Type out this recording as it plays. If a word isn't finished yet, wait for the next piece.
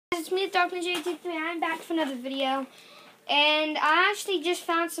it's me, DarkNinja83. I'm back for another video. And I actually just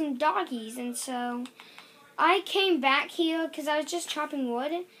found some doggies. And so I came back here because I was just chopping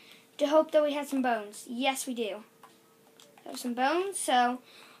wood to hope that we had some bones. Yes, we do. Have some bones. So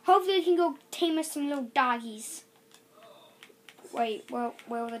hopefully we can go tame us some little doggies. Wait, where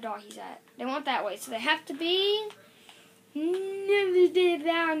are the doggies at? They want that way. So they have to be... I don't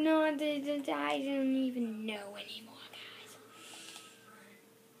even know anymore, guys.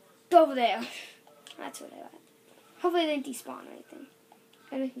 Go over there. That's what I like. Hopefully they didn't despawn or anything.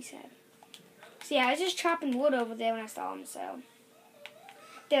 That makes me sad. So yeah, I was just chopping wood over there when I saw them, so.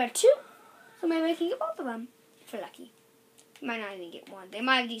 There are two. So maybe I can get both of them. If we're lucky. Might not even get one. They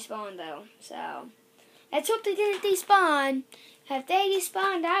might have despawned though, so. Let's hope they didn't despawn. If they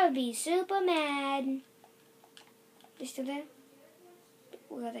despawned, I would be super mad. They still there?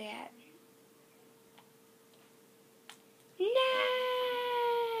 Where are they at? No!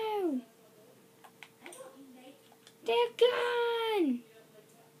 They're gone!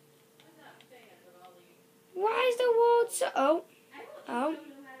 Why is the world so... Oh.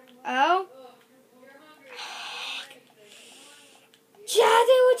 Yeah,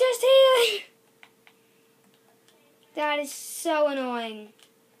 they were just here! That is so annoying.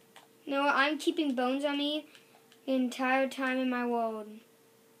 You know what? I'm keeping bones on me the entire time in my world.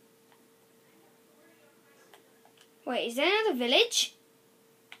 Wait, is there another village?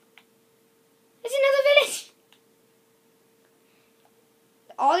 There's another village!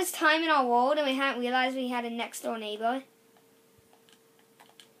 All this time in our world and we hadn't realized we had a next door neighbor.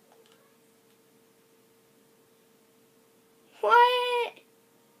 What?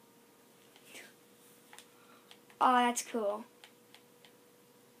 Oh, that's cool.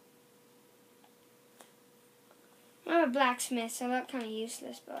 I'm a blacksmith, so that's kind of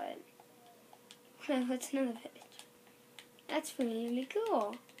useless, but what's another village? That's really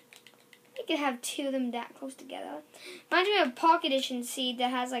cool. You could have two of them that close together. Reminds me of a Pocket Edition seed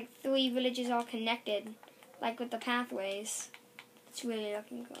that has like 3 villages all connected, like with the pathways. It's really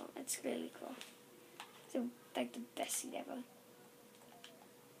looking cool. It's really cool. It's like the best seed ever.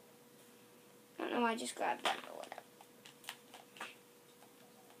 I don't know why I just grabbed that or whatever.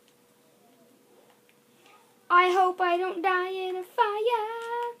 I hope I don't die in a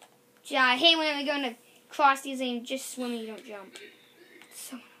fire. Yeah, I hate when we're going to cross these and just swim and you don't jump. It's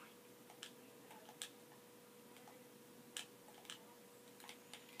so annoying.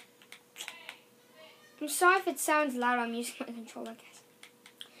 I'm sorry if it sounds loud. I'm using my controller, guys.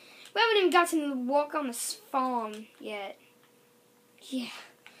 We haven't even gotten to walk on this farm yet. Yeah.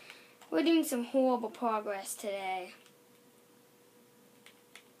 We're doing some horrible progress today.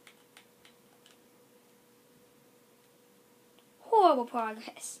 Horrible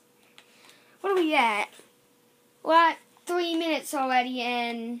progress. What are we at? We're at 3 minutes already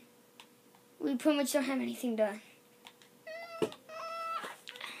and we pretty much don't have anything done.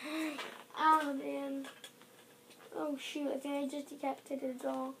 Oh man. Oh shoot, I think I just decapitated a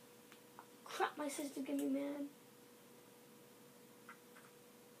dog. Crap, my sister's gonna be mad.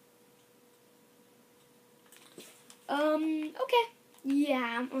 Okay.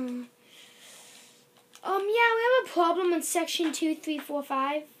 Yeah, yeah, we have a problem in section 2, 3, 4,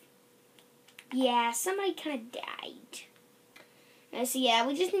 5. Yeah, somebody kind of died. So yeah,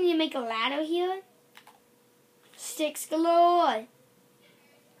 we just need to make a ladder here. Sticks galore.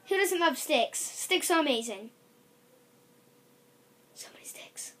 Who doesn't love sticks? Sticks are amazing. So many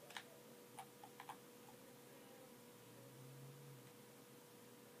sticks.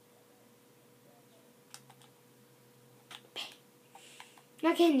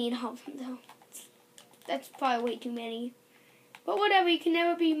 Not gonna need all of them though. That's probably way too many. But whatever, you can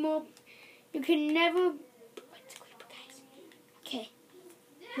never be more... You can never... What's the creeper, guys? Okay.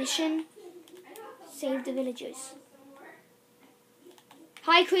 Mission. Save the villagers.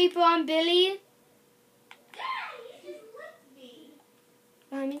 Hi, creeper, I'm Billy.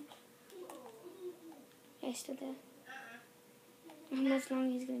 Behind me? Yeah, he's still there. How much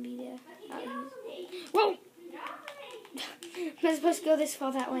longer he's gonna be there? Whoa! I'm not supposed to go this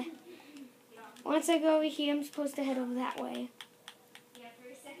far that way. Once I go over here, I'm supposed to head over that way. Yeah,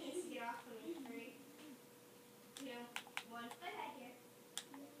 3 seconds to get off of me. 3, 2, 1.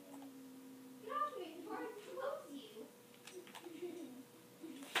 Get off me before I close you.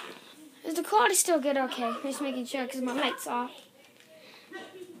 Is the quality still good? Okay, just making sure because my light's off.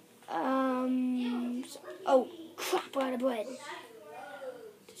 Oh, crap, we're out of bread.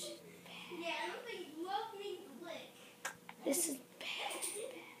 This is bad.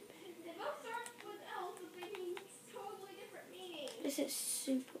 This is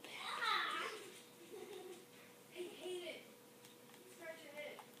super bad.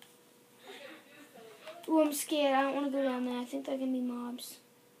 Ooh, I'm scared. I don't want to go down there. I think there can be mobs.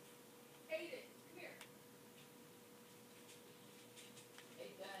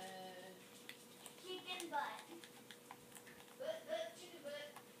 Chicken butt. Butt, chicken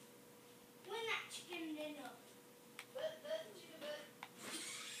butt. When that chicken dinner. Butt, chicken butt.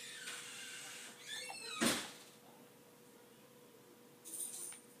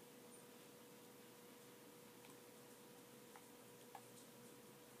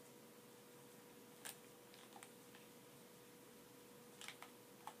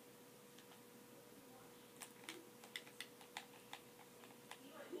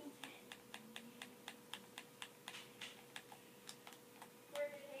 Where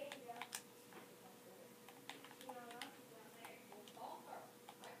did Hayden go? No, down there.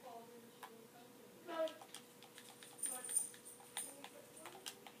 Chloe. Come on.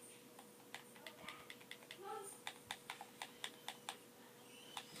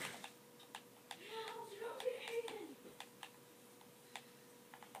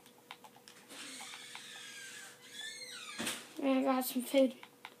 I got some food.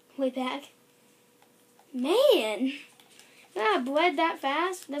 Way back. Man! I bled that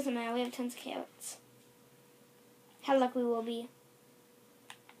fast. Doesn't matter. We have tons of carrots. How lucky we will be.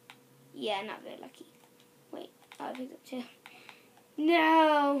 Yeah, not very lucky. Wait. Oh, I picked up two.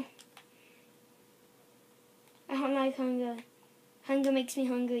 No! I don't like hunger. Hunger makes me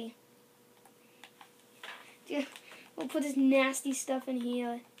hungry. Yeah, we'll put this nasty stuff in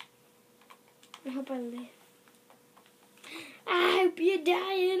here. I hope I live. I hope you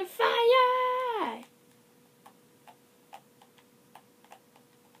die in a fire!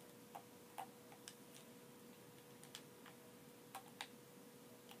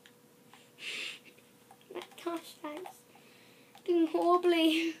 My gosh, guys. Doing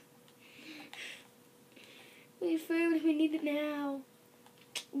horribly. We need food, we need it now.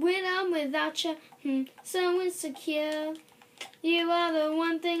 When I'm without you, so insecure. You are the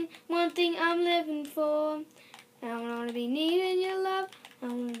one thing I'm living for. I want to be needing your love. I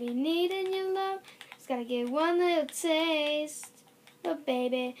want to be needing your love. Just gotta get one little taste. Oh,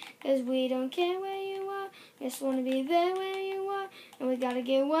 baby, 'cause we don't care where you are. Just want to be there where you are. And we gotta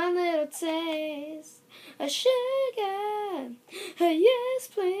get one little taste. A sugar. Yes,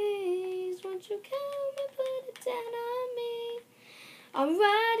 please. Won't you come and put it down on me? I'm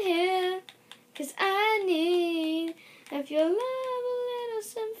right here. 'Cause I need of your love, a little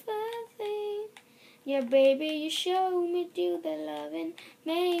sympathy. Yeah, baby, you show me do the loving,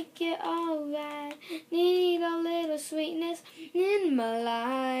 make it alright. Need a little sweetness in my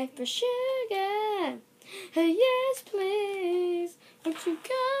life for sugar. Yes, please. Won't you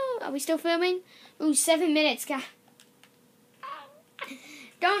go? Are we still filming? Ooh, 7 minutes, guys.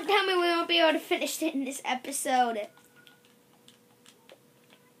 Don't tell me we won't be able to finish it in this episode.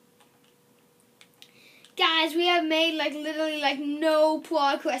 Guys, we have made literally no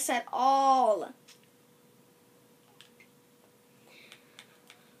progress at all.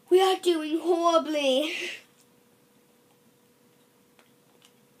 We are doing horribly.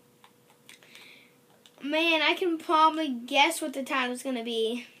 Man, I can probably guess what the title's gonna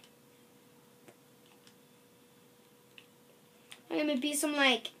be. It's gonna be some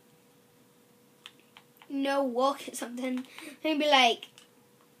no work or something. Maybe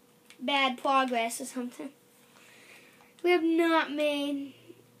bad progress or something. We have not made.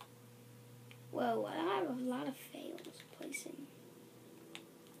 Whoa, I have a lot of fails placing.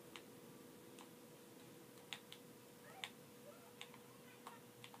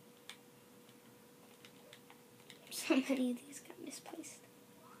 So many of these got misplaced.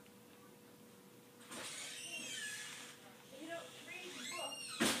 You don't read the book.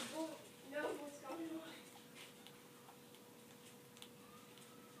 You won't know what's going on.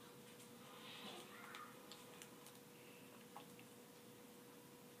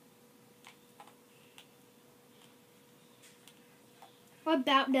 We're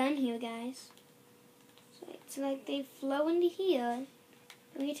about done here, guys. So it's like they flow into here,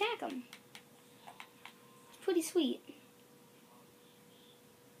 and we attack them. It's pretty sweet.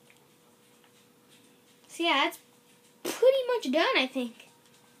 So yeah, that's pretty much done, I think.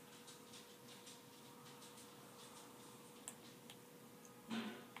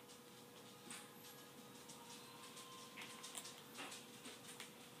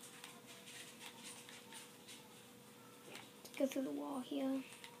 Let's go through the wall here.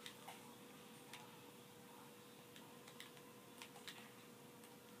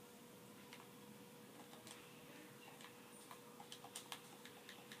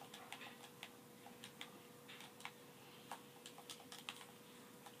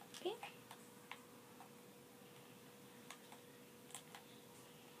 Okay.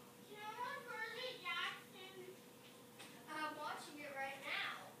 You know what version Jack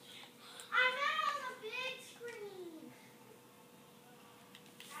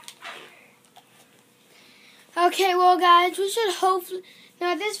Okay, well, guys, we should hopefully...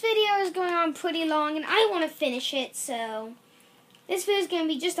 Now, this video is going on pretty long, and I want to finish it, so... This video is going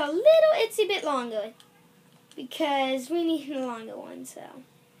to be just a little itsy bit longer. Because we need a longer one, so...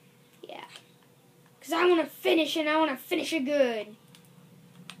 Yeah. Because I want to finish it, and I want to finish it good.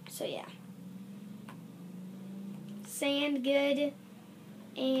 So, yeah. Sand, good.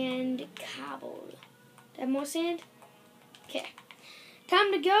 And cobble. Do I have more sand? Okay.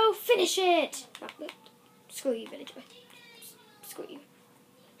 Time to go finish it! Oh, screw you, villager. Screw you.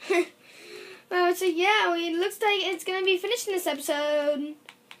 So yeah, it looks like it's going to be finished in this episode.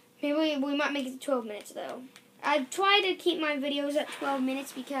 Maybe we might make it to 12 minutes, though. I try to keep my videos at 12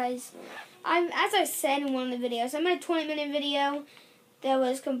 minutes because, as I said in one of the videos, I made a 20-minute video that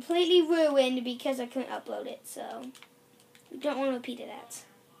was completely ruined because I couldn't upload it, so I don't want to repeat that.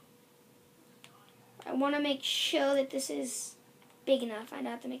 I want to make sure that this is big enough. I don't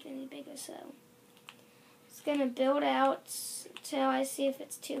have to make it any bigger, so it's going to build out until I see if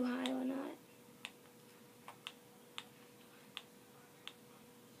it's too high or not.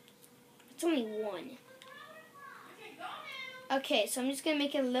 It's only one. Okay, so I'm just going to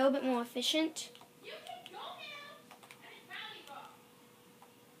make it a little bit more efficient.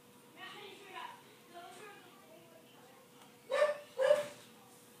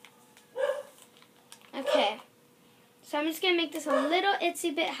 Okay, so I'm just going to make this a little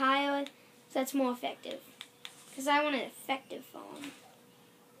itsy bit higher so that's more effective. Because I want an effective phone.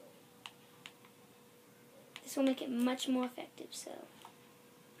 This will make it much more effective, so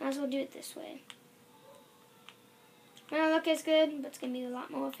might as well do it this way. Might not look as good, but it's going to be a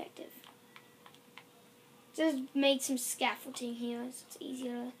lot more effective. Just made some scaffolding here so it's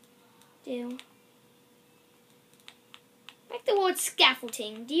easier to do. I like the word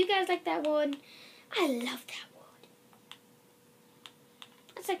scaffolding. Do you guys like that word? I love that word.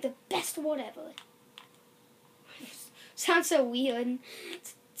 That's like the best word ever. Sounds so weird.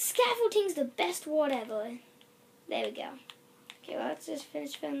 Scaffolding's the best word ever. There we go. Okay, well, let's just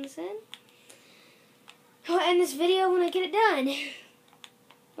finish filling this in. I'll end this video when I get it done.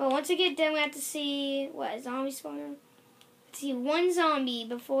 Well, once I get it done, we have to see, what, a zombie spawner? Let's see one zombie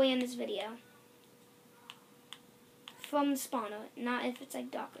before we end this video. From the spawner, not if it's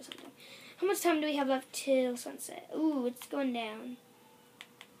like dark or something. How much time do we have left till sunset? Ooh, it's going down.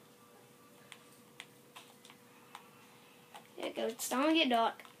 There it goes. It's starting to get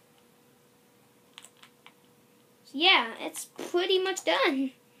dark. So yeah, it's pretty much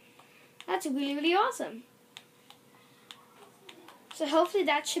done. That's really, really awesome. So hopefully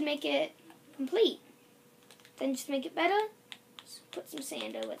that should make it complete. Then just make it better, just put some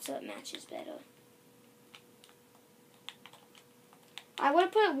sand over it so it matches better. I would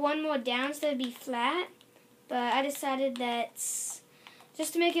have put one more down so it would be flat, but I decided that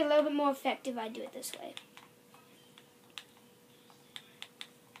just to make it a little bit more effective, I'd do it this way.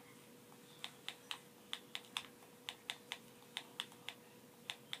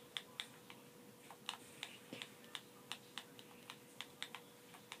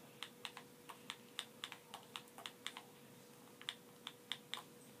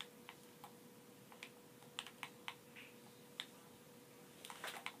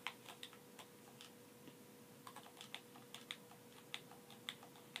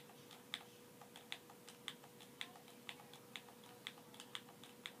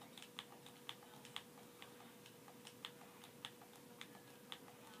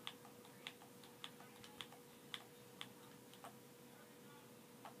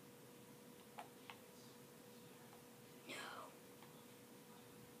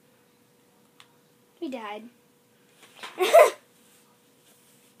 We died.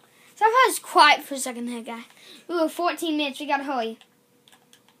 So I was quiet for a second there, guy. Ooh, 14 minutes. We gotta hurry.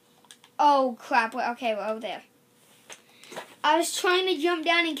 Oh, crap. Okay, we're over there. I was trying to jump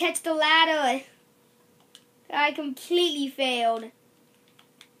down and catch the ladder. I completely failed.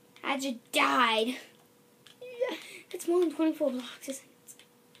 I just died. It's more than 24 blocks, isn't it?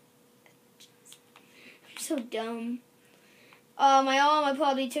 I'm so dumb. Oh, my arm, I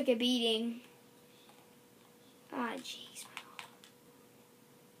probably took a beating. Ah, jeez, my arm.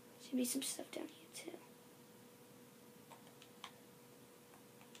 Should be some stuff down here, too.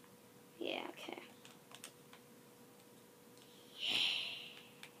 Yeah, okay.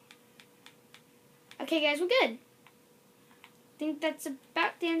 Okay, guys, we're good. I think that's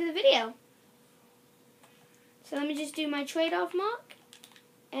about the end of the video. So let me just do my trade-off mark.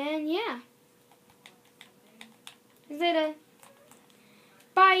 And yeah. See you later.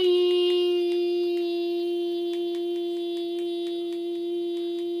 Bye.